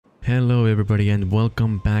Hello everybody and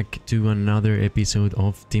welcome back to another episode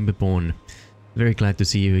of TIMBERBORN. Very glad to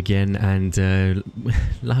see you again, and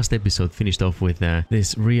last episode finished off with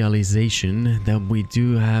this realization that we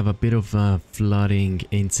do have a bit of a flooding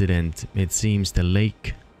incident. It seems the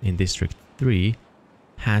lake in District 3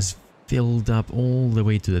 has filled up all the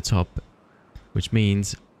way to the top, which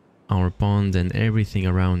means our pond and everything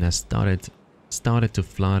around has started to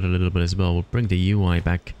flood a little bit as well. We'll bring the UI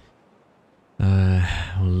back.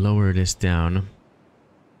 We'll lower this down.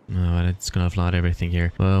 No, it's gonna flood everything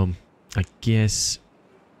here. Well, I guess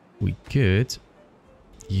we could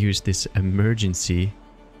use this emergency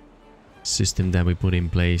system that we put in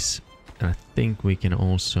place. I think we can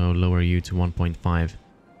also lower you to 1.5.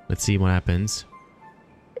 Let's see what happens.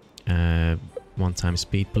 1 times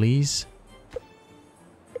speed, please.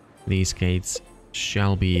 These gates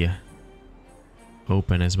shall be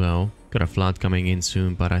open as well. Got a flood coming in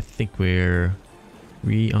soon, but I think we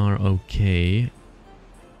are okay.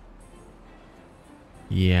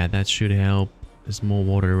 Yeah, that should help. There's more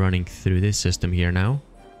water running through this system here now.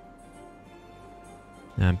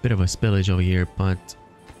 A bit of a spillage over here, but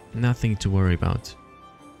nothing to worry about.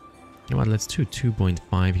 You know what, let's do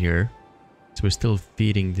 2.5 here. So we're still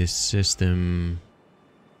feeding this system.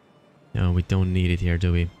 No, we don't need it here,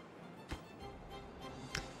 do we?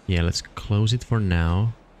 Yeah, let's close it for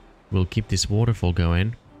now. We'll keep this waterfall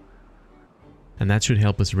going. And that should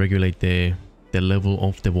help us regulate the level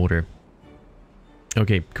of the water.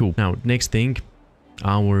 Okay, cool. Now, next thing.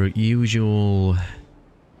 Our usual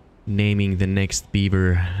naming the next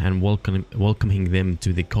beaver and welcoming them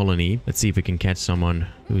to the colony. Let's see if we can catch someone.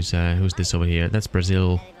 Who's this over here? That's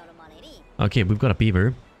Brazil. Okay, we've got a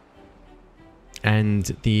beaver. And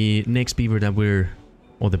the next beaver that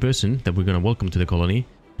or the person that we're gonna welcome to the colony,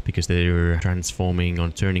 because they're transforming or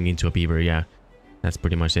turning into a beaver, yeah. That's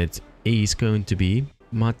pretty much it. Is going to be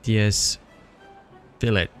Matthias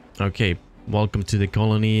Fillet. Okay, welcome to the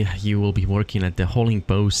colony. You will be working at the hauling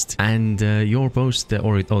post. And your post,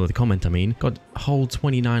 or the comment I mean, got whole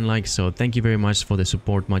 29 likes. So thank you very much for the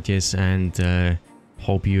support, Matthias, and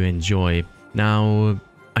hope you enjoy. Now,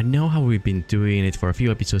 I know how we've been doing it for a few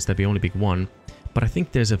episodes that we only pick one. But I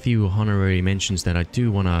think there's a few honorary mentions that I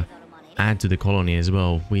do want to add to the colony as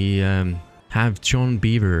well. We have John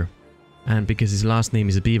Beaver, and because his last name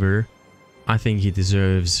is Beaver, I think he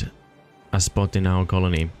deserves a spot in our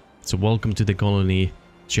colony. So welcome to the colony,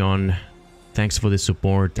 John. Thanks for the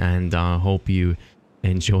support, and I hope you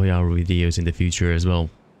enjoy our videos in the future as well.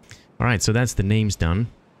 Alright, so that's the names done.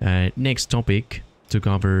 Next topic to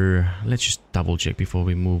cover. Let's just double check before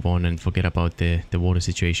we move on and forget about the water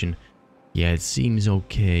situation. Yeah, it seems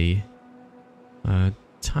okay.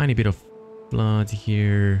 Tiny bit of flood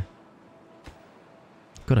here.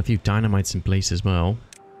 Got a few dynamites in place as well.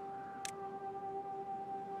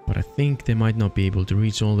 But I think they might not be able to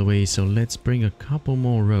reach all the way, so let's bring a couple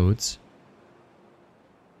more roads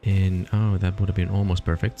in. Oh, that would have been almost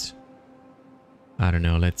perfect. I don't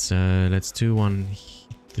know, let's do one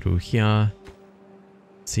through here.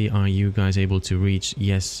 See, are you guys able to reach?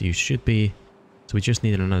 Yes, you should be. So we just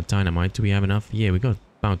needed another dynamite. Do we have enough? Yeah, we got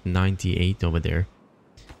about 98 over there.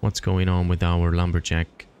 What's going on with our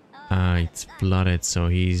lumberjack? It's flooded, so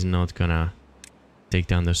he's not gonna take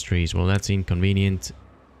down those trees. Well, that's inconvenient.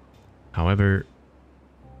 However,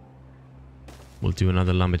 we'll do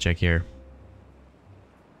another lumberjack here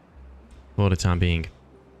for the time being.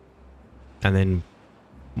 And then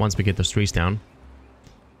once we get those trees down,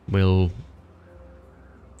 we'll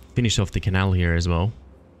finish off the canal here as well.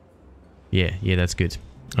 Yeah, that's good.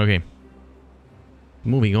 Okay.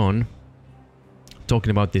 Moving on.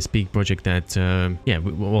 Talking about this big project that,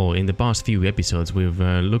 well, in the past few episodes, we've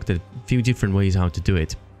looked at a few different ways how to do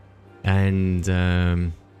it. And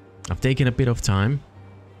I've taken a bit of time.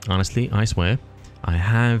 Honestly, I swear. I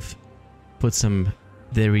have put some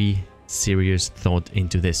very serious thought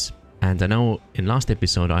into this. And I know in last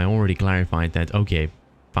episode, I already clarified that, okay,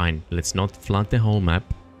 fine, let's not flood the whole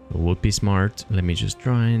map. Would be smart. Let me just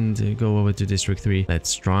try and go over to District 3.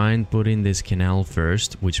 Let's try and put in this canal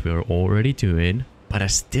first, which we're already doing. But I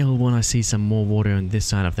still want to see some more water on this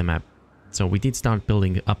side of the map. So we did start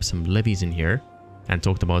building up some levees in here and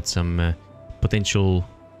talked about some potential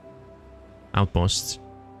outposts.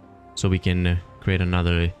 So we can create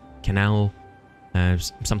another canal,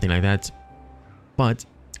 something like that. But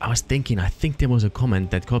I was thinking, I think there was a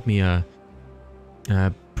comment that got me a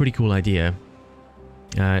pretty cool idea.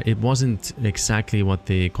 It wasn't exactly what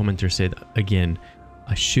the commenter said. Again,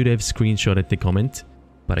 I should have screenshotted the comment,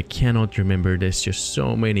 but I cannot remember. There's just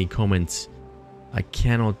so many comments. I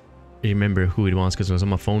cannot remember who it was because it was on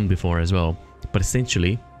my phone before as well. But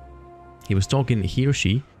essentially, he was talking, he or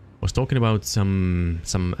she was talking about some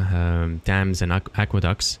dams and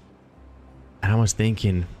aqueducts, and I was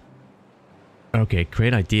thinking, okay,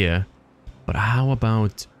 great idea, but how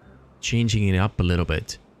about changing it up a little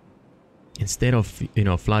bit? Instead of, you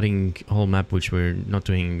know, flooding whole map, which we're not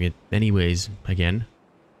doing it anyways again,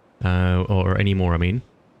 or anymore, I mean,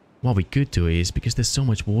 what we could do is, because there's so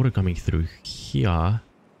much water coming through here,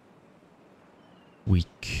 we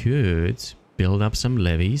could build up some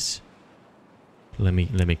levees. Let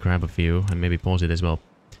me grab a few and maybe pause it as well.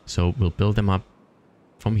 So we'll build them up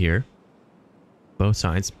from here, both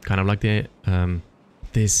sides, kind of like the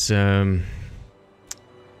this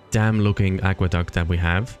dam-looking aqueduct that we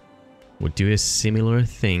have. We'll do a similar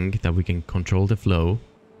thing that we can control the flow.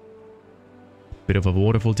 Bit of a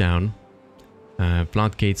waterfall down.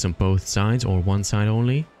 Floodgates on both sides or one side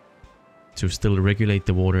only to still regulate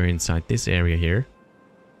the water inside this area here.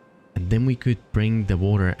 And then we could bring the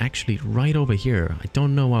water actually right over here. I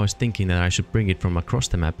don't know why I was thinking that I should bring it from across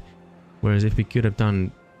the map, whereas if we could have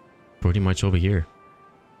done pretty much over here.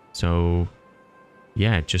 So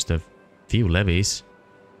yeah, just a few levees,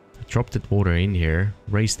 drop that water in here,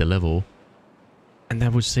 raise the level, and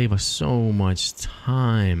that would save us so much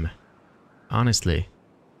time. Honestly,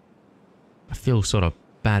 I feel sort of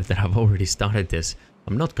bad that I've already started this.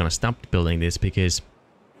 I'm not gonna stop building this because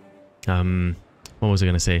what was I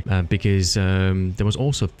gonna say? Because there was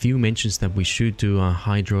also a few mentions that we should do a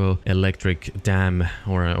hydroelectric dam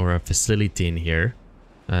or a facility in here.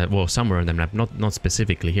 Well, somewhere on the map, not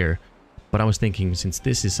specifically here. But I was thinking, since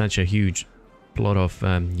this is such a huge plot of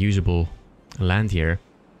usable land here,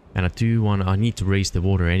 and I need to raise the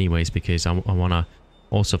water anyways, because I wanna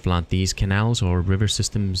also flood these canals or river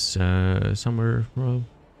systems somewhere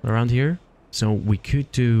around here. So we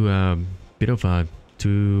could do a bit of a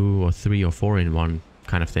 2 or 3 or 4 in one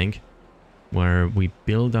kind of thing, where we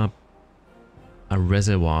build up a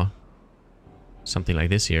reservoir, something like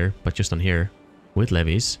this here, but just on here with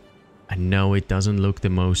levees. I know it doesn't look the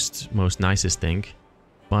most nicest thing,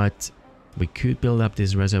 but we could build up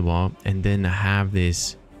this reservoir and then have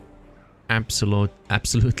this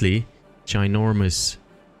absolutely ginormous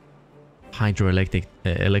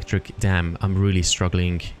hydroelectric dam. I'm really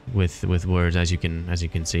struggling with words, as you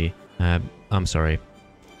can see. I'm sorry.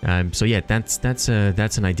 So yeah, that's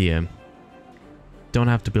an idea. Don't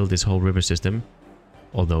have to build this whole river system,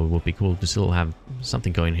 although it would be cool to still have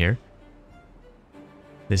something going here.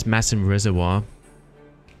 This massive reservoir,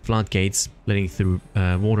 floodgates letting through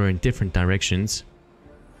water in different directions,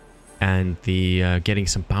 and the getting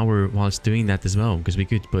some power whilst doing that as well, because we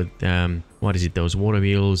could put what is it, those water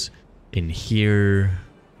wheels in here,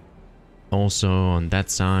 also on that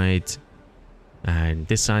side, and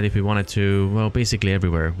this side if we wanted to. Well, basically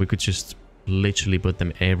everywhere. We could just literally put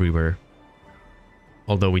them everywhere,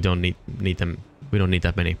 although we don't need them. We don't need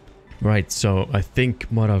that many. Right, so I think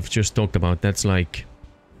what I've just talked about, that's like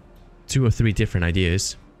 2 or 3 different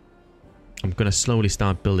ideas. I'm gonna slowly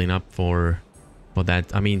start building up for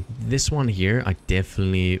that. I mean, this one here I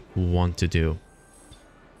definitely want to do.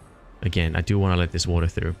 Again, I do want to let this water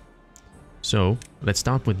through. So let's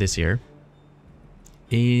start with this here.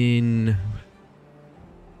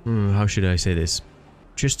 How should I say this?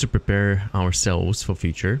 Just to prepare ourselves for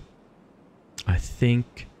future, I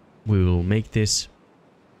think we will make this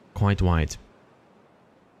quite wide.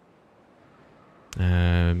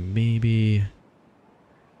 Maybe,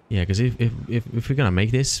 yeah, because if we're gonna make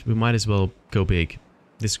this, we might as well go big.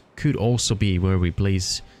 This could also be where we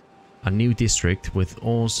place a new district with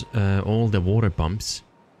all the water pumps,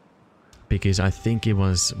 because I think it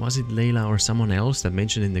was it Layla or someone else that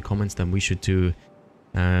mentioned in the comments that we should do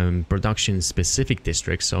production specific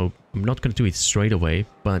districts. So I'm not going to do it straight away,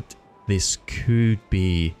 but this could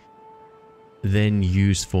be then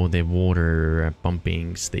used for the water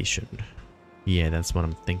pumping station. Yeah, that's what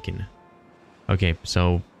I'm thinking. Okay,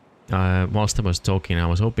 so whilst I was talking, I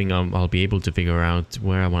was hoping I'll be able to figure out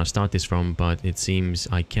where I want to start this from, but it seems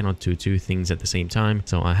I cannot do 2 things at the same time.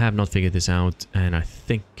 So I have not figured this out, and I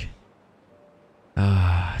think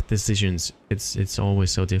decisions, it's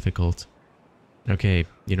always so difficult. Okay,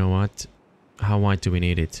 you know what? How wide do we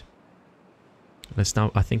need it? Let's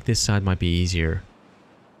start. I think this side might be easier.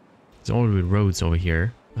 There's already roads over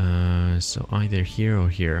here. So either here or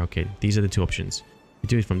here. Okay, these are the 2 options. If you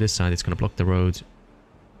do it from this side, it's going to block the road.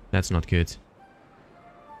 That's not good.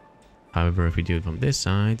 However, if we do it from this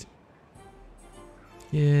side,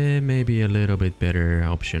 yeah, maybe a little bit better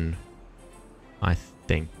option, I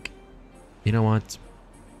think. You know what?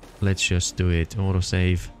 Let's just do it.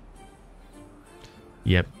 Autosave.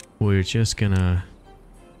 Yep, we're just gonna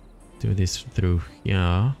do this through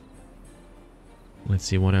here. Let's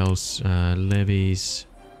see what else. Levies.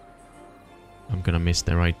 I'm gonna miss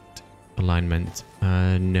the right alignment.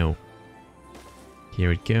 No.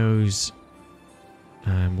 Here it goes.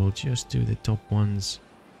 And we'll just do the top ones.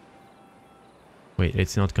 Wait,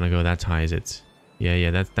 it's not gonna go that high, is it?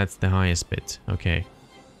 Yeah, that's the highest bit. Okay.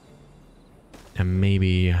 And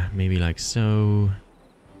maybe like so.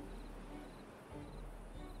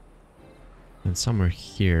 And somewhere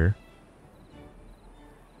here.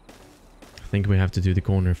 I think we have to do the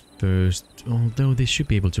corner first. Although they should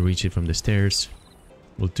be able to reach it from the stairs.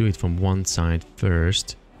 We'll do it from one side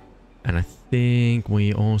first. And I think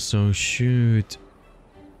we also should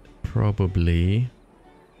probably...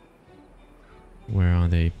 Where are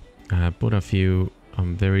they? Put a few...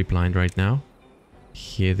 I'm very blind right now.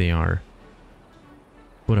 Here they are.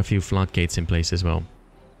 Put a few floodgates in place as well.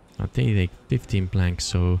 I think they take 15 planks,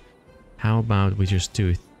 so how about we just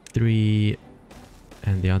do 3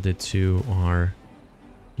 and the other 2 are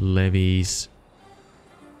levees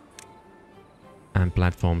and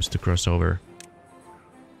platforms to cross over.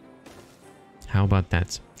 How about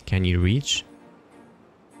that? Can you reach?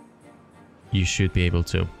 You should be able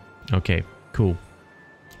to. Okay, cool.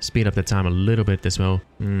 Speed up the time a little bit as well.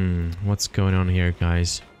 What's going on here,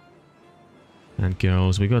 guys? And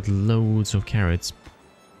girls, we got loads of carrots.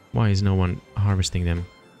 Why is no one harvesting them?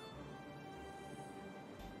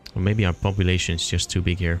 Or maybe our population's just too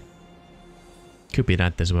big here. Could be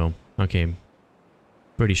that as well. Okay.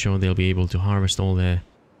 Pretty sure they'll be able to harvest all the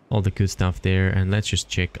good stuff there. And let's just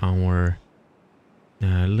check our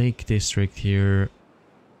lake district here.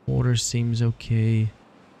 Water seems okay.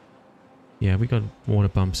 Yeah, we got water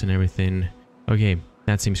pumps and everything. Okay,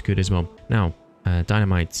 that seems good as well. Now,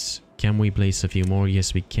 dynamites. Can we place a few more?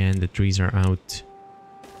 Yes, we can. The trees are out.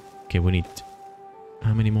 Okay, we need...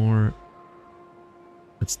 How many more?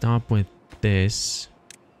 Let's start with this.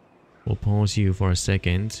 We'll pause you for a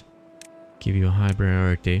second. Give you a high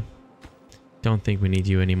priority. Don't think we need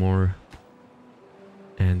you anymore.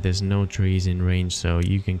 And there's no trees in range, so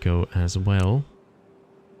you can go as well.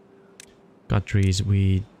 Cut trees,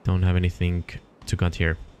 we don't have anything to cut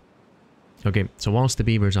here. Okay, so whilst the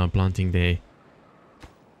beavers are planting the...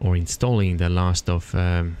 or installing the last of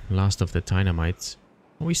the dynamites.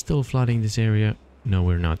 Are we still flooding this area? No,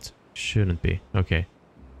 we're not. Shouldn't be. Okay.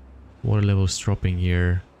 Water level's dropping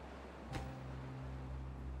here.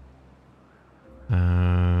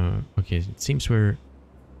 Okay, it seems we're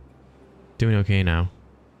doing okay now.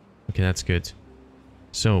 Okay, that's good.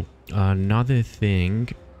 So, another thing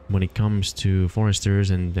when it comes to foresters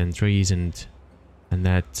and trees and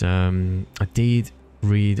that, I did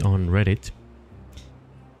read on Reddit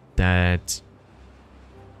that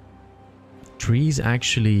trees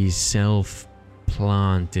actually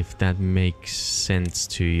self-plant, if that makes sense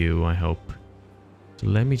to you, I hope. So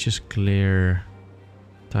let me just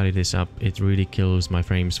tidy this up. It really kills my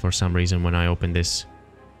frames for some reason when I open this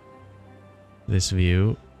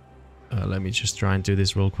view. Let me just try and do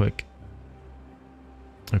this real quick.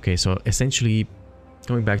 Okay, so essentially,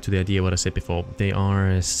 going back to the idea what I said before, they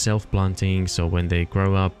are self-planting, so when they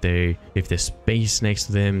grow up, if there's space next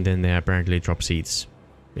to them, then they apparently drop seeds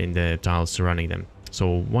in the tiles surrounding them.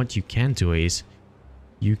 So what you can do is,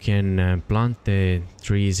 you can plant the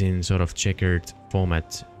trees in sort of checkered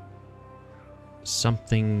format.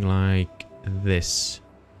 Something like this.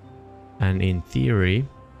 And in theory,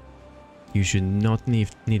 you should not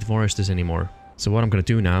need foresters anymore. So what I'm going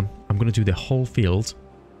to do now, I'm going to do the whole field.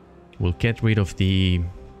 We'll get rid of the...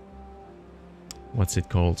 what's it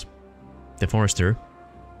called? The forester.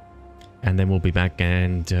 And then we'll be back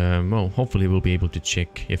and, well, hopefully we'll be able to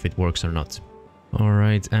check if it works or not.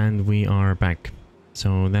 Alright, and we are back.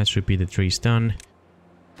 So that should be the trees done.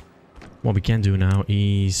 What we can do now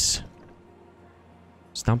is...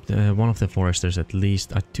 stop one of the foresters at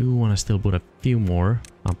least. I do want to still put a few more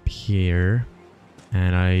up here.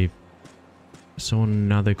 And I saw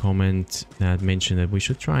another comment that mentioned that we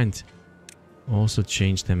should try and also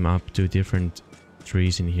change them up to different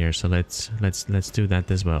trees in here. So let's do that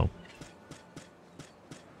as well.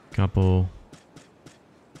 Couple.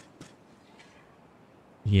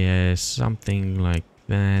 Yeah, something like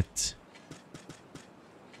that.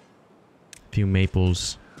 Few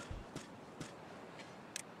maples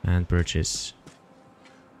and birches.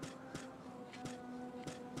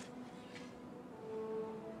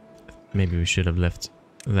 Maybe we should have left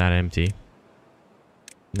that empty.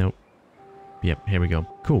 Nope. Yep, here we go.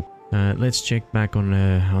 Cool. Let's check back on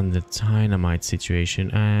the dynamite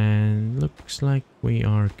situation, and looks like we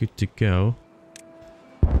are good to go.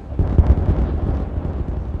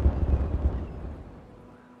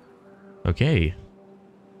 Okay.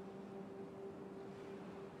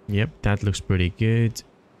 Yep, that looks pretty good.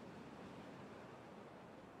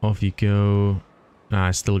 Off you go.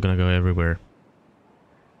 Still gonna go everywhere.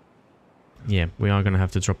 Yeah, we are gonna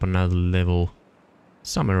have to drop another level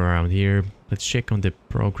somewhere around here. Let's check on the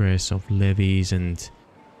progress of levies and...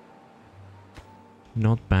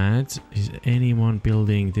 Not bad. Is anyone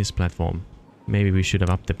building this platform? Maybe we should have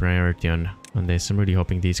upped the priority on this. I'm really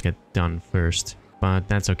hoping these get done first. But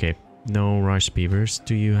that's okay. No rush, beavers.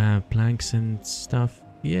 Do you have planks and stuff?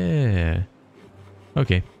 Yeah.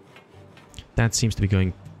 Okay. That seems to be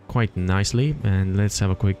going quite nicely. And let's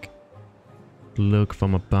have a quick look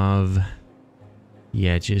from above.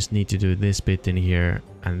 Yeah, just need to do this bit in here.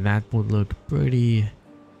 And that would look pretty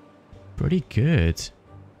good.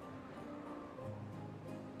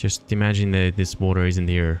 Just imagine that this water isn't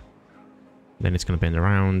here. Then it's gonna bend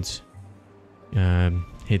around.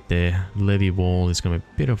 Hit the levee wall. It's gonna be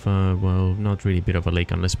a bit of a... Well, not really a bit of a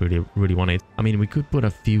lake unless we really want it. I mean, we could put a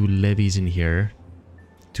few levees in here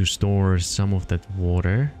to store some of that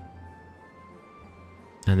water.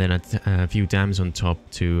 And then a few dams on top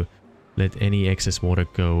to let any excess water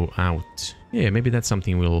go out. Yeah, maybe that's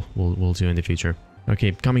something we'll do in the future.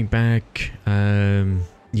 Okay, coming back.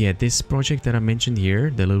 Yeah, this project that I mentioned here,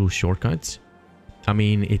 the little shortcut. I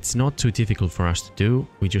mean, it's not too difficult for us to do.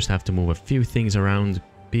 We just have to move a few things around,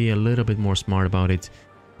 be a little bit more smart about it.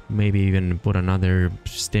 Maybe even put another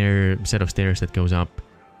set of stairs that goes up.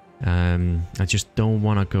 I just don't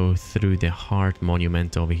want to go through the heart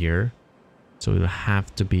monument over here. So it'll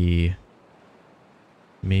have to be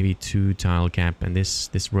maybe 2 tile gap, and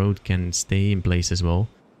this road can stay in place as well.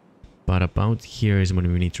 But about here is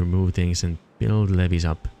when we need to remove things and build levees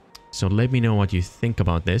up. So let me know what you think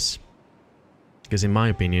about this. Because in my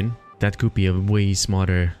opinion, that could be a way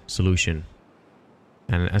smarter solution.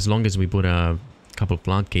 And as long as we put a couple of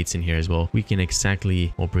floodgates in here as well, we can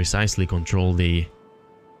exactly or precisely control the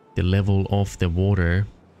level of the water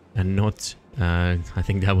and not... I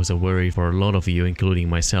think that was a worry for a lot of you, including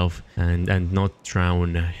myself, and not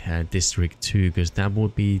drown District 2, because that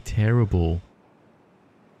would be terrible.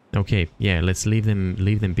 Okay, yeah, let's leave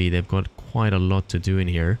them be. They've got quite a lot to do in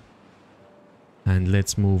here. And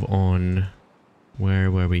let's move on.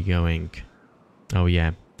 Where were we going? Oh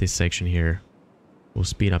yeah, this section here. We'll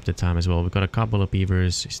speed up the time as well. We've got a couple of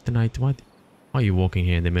beavers. Is the night? What? Why are you walking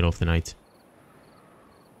here in the middle of the night?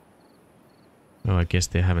 Oh, I guess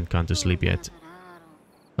they haven't gone to sleep yet.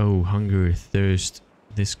 Oh, hunger, thirst.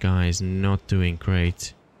 This guy is not doing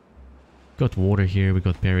great. Got water here. We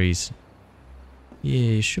got berries.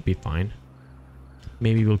 Yeah, it should be fine.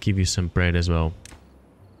 Maybe we'll give you some bread as well.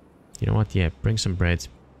 You know what? Yeah, bring some bread.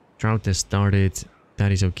 Drought has started.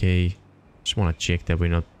 That is okay. Just want to check that we're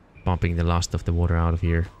not pumping the last of the water out of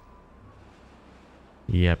here.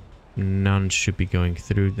 Yep. None should be going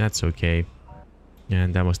through. That's okay.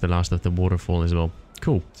 And that was the last of the waterfall as well.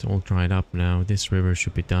 Cool. It's all dried up now. This river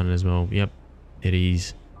should be done as well. Yep. It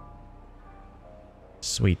is.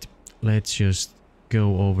 Sweet. Let's just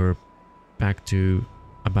go over back to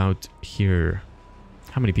about here.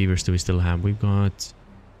 How many beavers do we still have? We've got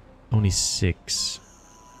only 6.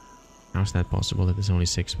 How's that possible that there's only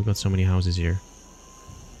 6? We've got so many houses here.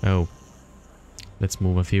 Oh. Let's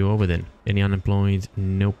move a few over then. Any unemployed?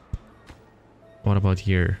 Nope. What about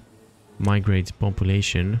here? Migrate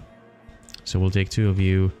population. So we'll take 2 of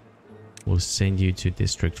you. We'll send you to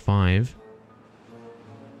District 5.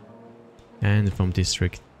 And from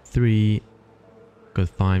District 3, got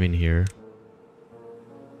 5 in here.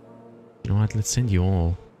 You know what? Let's send you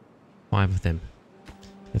all. 5 of them.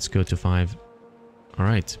 Let's go to 5.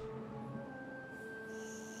 Alright.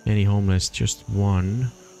 Any homeless? Just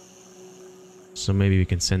 1. So maybe we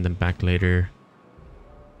can send them back later.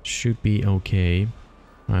 Should be okay.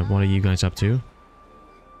 Alright, what are you guys up to?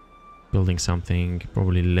 Building something.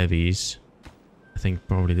 Probably levees. I think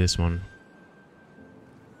probably this one.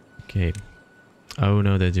 Okay. Oh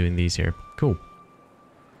no, they're doing these here. Cool.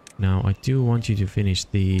 Now, I do want you to finish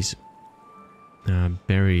these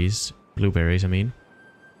berries. Blueberries, I mean.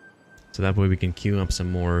 So that way we can queue up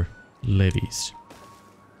some more levees.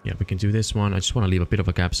 Yeah, we can do this one. I just want to leave a bit of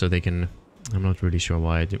a gap so they can... I'm not really sure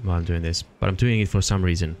why I'm doing this. But I'm doing it for some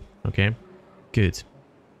reason. Okay? Good.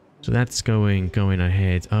 So that's going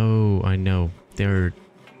ahead. Oh, I know. They're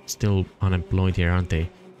still unemployed here, aren't they?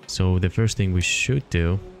 So the first thing we should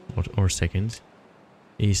do, or second,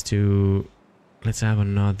 is to... Let's have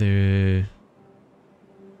another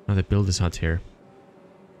builder's hut here.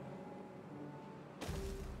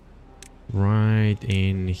 Right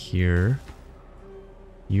in here.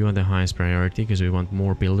 You are the highest priority because we want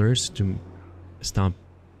more builders to start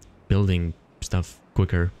building stuff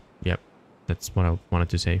quicker. Yep, that's what I wanted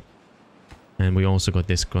to say. And we also got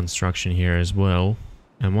this construction here as well.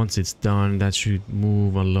 And once it's done, that should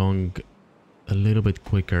move along a little bit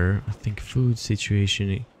quicker. I think food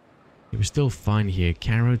situation, we're still fine here.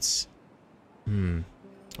 Carrots,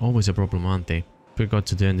 always a problem, aren't they? Forgot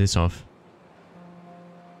to turn this off.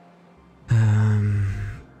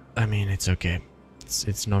 I mean, it's okay.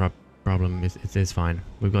 It's not a problem. It is fine.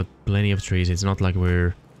 We've got plenty of trees. It's not like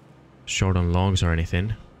we're short on logs or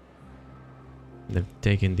anything. They've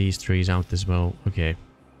taken these trees out as well. Okay.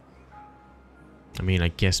 I mean, I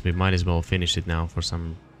guess we might as well finish it now for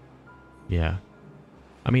some... Yeah.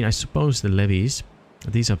 I mean, I suppose the levees,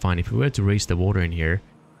 these are fine. If we were to raise the water in here,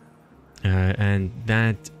 and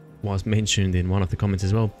that was mentioned in one of the comments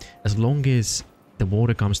as well, as long as the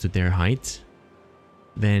water comes to their height,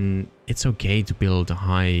 then it's okay to build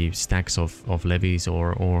high stacks of levees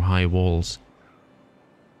or high walls.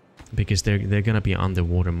 Because they're gonna be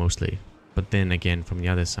underwater mostly. But then again, from the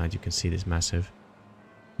other side, you can see this massive...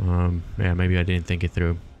 yeah, maybe I didn't think it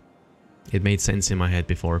through. It made sense in my head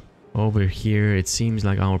before. Over here, it seems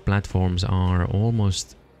like our platforms are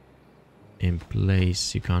almost in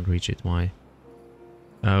place. You can't reach it. Why?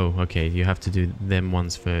 Oh, okay. You have to do them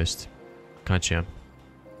ones first. Gotcha.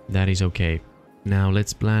 That is okay. Now,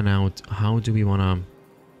 let's plan out how do we want to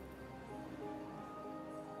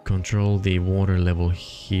control the water level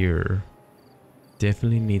here.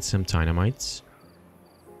 Definitely need some dynamites.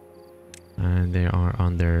 And they are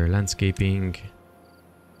under landscaping.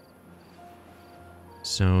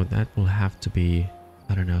 So that will have to be,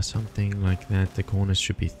 I don't know, something like that. The corners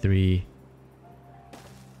should be 3.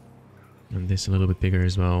 And this a little bit bigger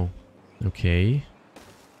as well. Okay.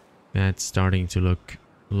 That's starting to look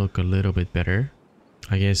a little bit better.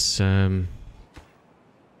 I guess, no.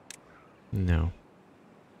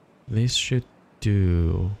 This should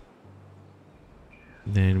do.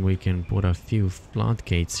 Then we can put a few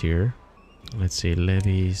floodgates here. Let's see,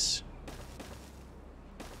 levees.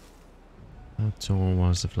 How tall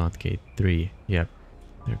was the floodgate? 3. Yep.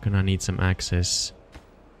 They're gonna need some access.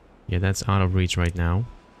 Yeah, that's out of reach right now.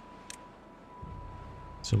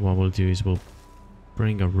 So what we'll do is we'll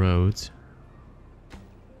bring a road.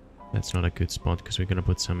 That's not a good spot because we're gonna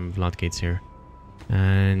put some floodgates here.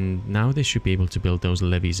 And now they should be able to build those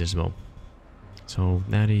levees as well. So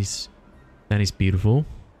that is beautiful.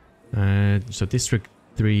 So District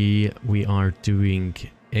 3, we are doing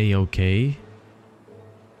A-okay.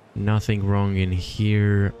 Nothing wrong in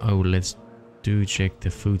here. Oh, let's do check the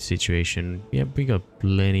food situation. Yeah, we got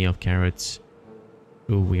plenty of carrots.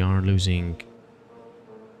 Oh, we are losing.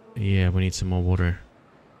 Yeah, we need some more water.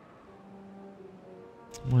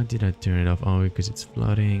 Why did I turn it off? Oh, because it's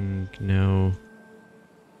flooding. No.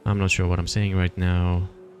 I'm not sure what I'm saying right now.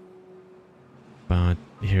 But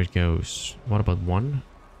here it goes. What about 1?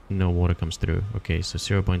 No water comes through. Okay, so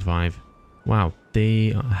 0.5. Wow,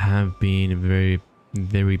 they have been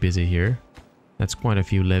very busy here. That's quite a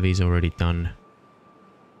few levees already done.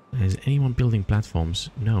 Is anyone building platforms?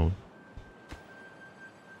 No.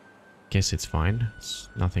 Guess it's fine. There's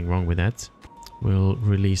nothing wrong with that. We'll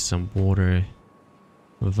release some water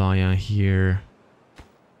via here.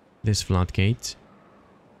 This floodgate.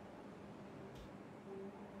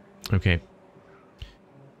 Okay.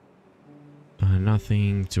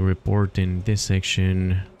 Nothing to report in this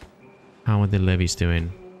section. How are the levees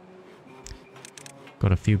doing?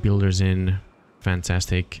 Got a few builders in.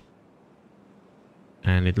 Fantastic.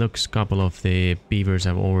 And it looks a couple of the beavers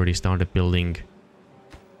have already started building.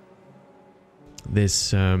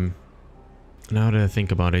 This, now that I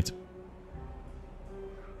think about it,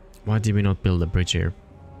 why did we not build a bridge here?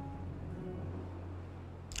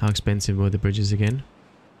 How expensive were the bridges again?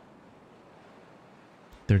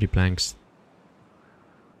 30 planks.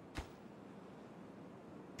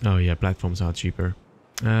 Oh yeah, platforms are cheaper.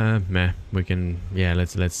 Meh, we can, yeah,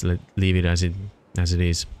 let's leave it as it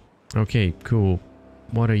is. Okay, cool.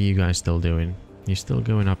 What are you guys still doing? You're still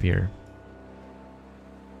going up here.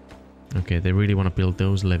 Okay, they really want to build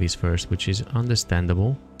those levees first, which is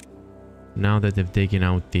understandable. Now that they've taken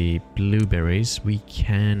out the blueberries, we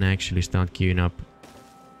can actually start queuing up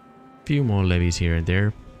a few more levees here and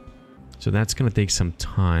there. So that's gonna take some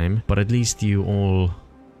time, but at least you all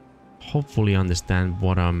hopefully understand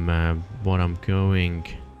what I'm going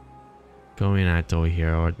at over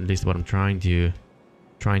here, or at least what I'm trying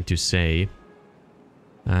to say.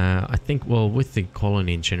 I think, well, with the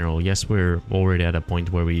colony in general, yes, we're already at a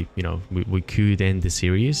point where we could end the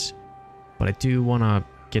series, but I do want to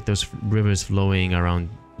get those rivers flowing around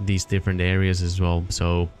these different areas as well.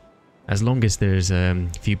 So as long as there's a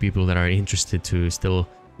few people that are interested to still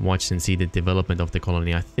watch and see the development of the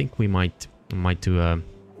colony, I think we might do a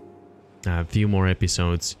few more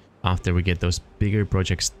episodes after we get those bigger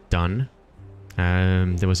projects done.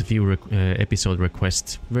 There was a few episode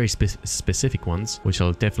requests, very specific ones, which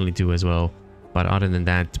I'll definitely do as well. But other than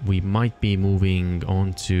that, we might be moving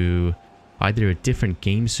on to either a different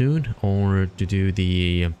game soon, or to do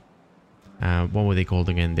the what were they called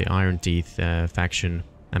again? The Iron Teeth faction,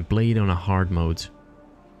 and play it on a hard mode,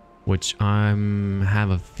 which I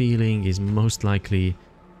have a feeling is most likely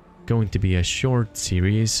going to be a short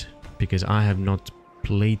series, because I have not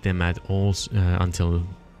played them at all until,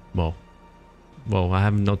 well, I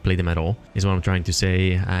have not played them at all, is what I'm trying to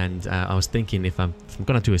say. And I was thinking, if I'm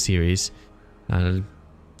gonna do a series,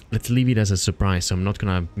 let's leave it as a surprise. So I'm not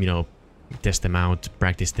gonna, you know, test them out,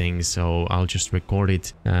 practice things. So I'll just record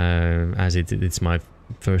it as it's my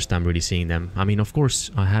first time really seeing them. I mean, of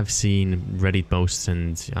course, I have seen Reddit posts,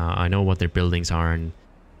 and I know what their buildings are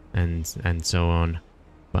and so on.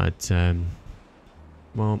 But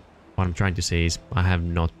well, what I'm trying to say is I have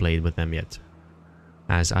not played with them yet,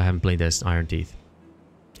 as I haven't played as Iron Teeth.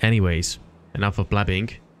 Anyways, enough of blabbing.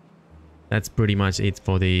 That's pretty much it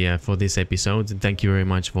for the for this episode. Thank you very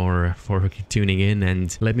much for tuning in,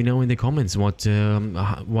 and let me know in the comments what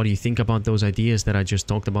do you think about those ideas that I just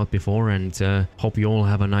talked about before. And hope you all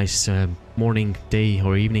have a nice morning, day,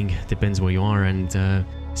 or evening, depends where you are. And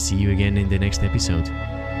see you again in the next episode.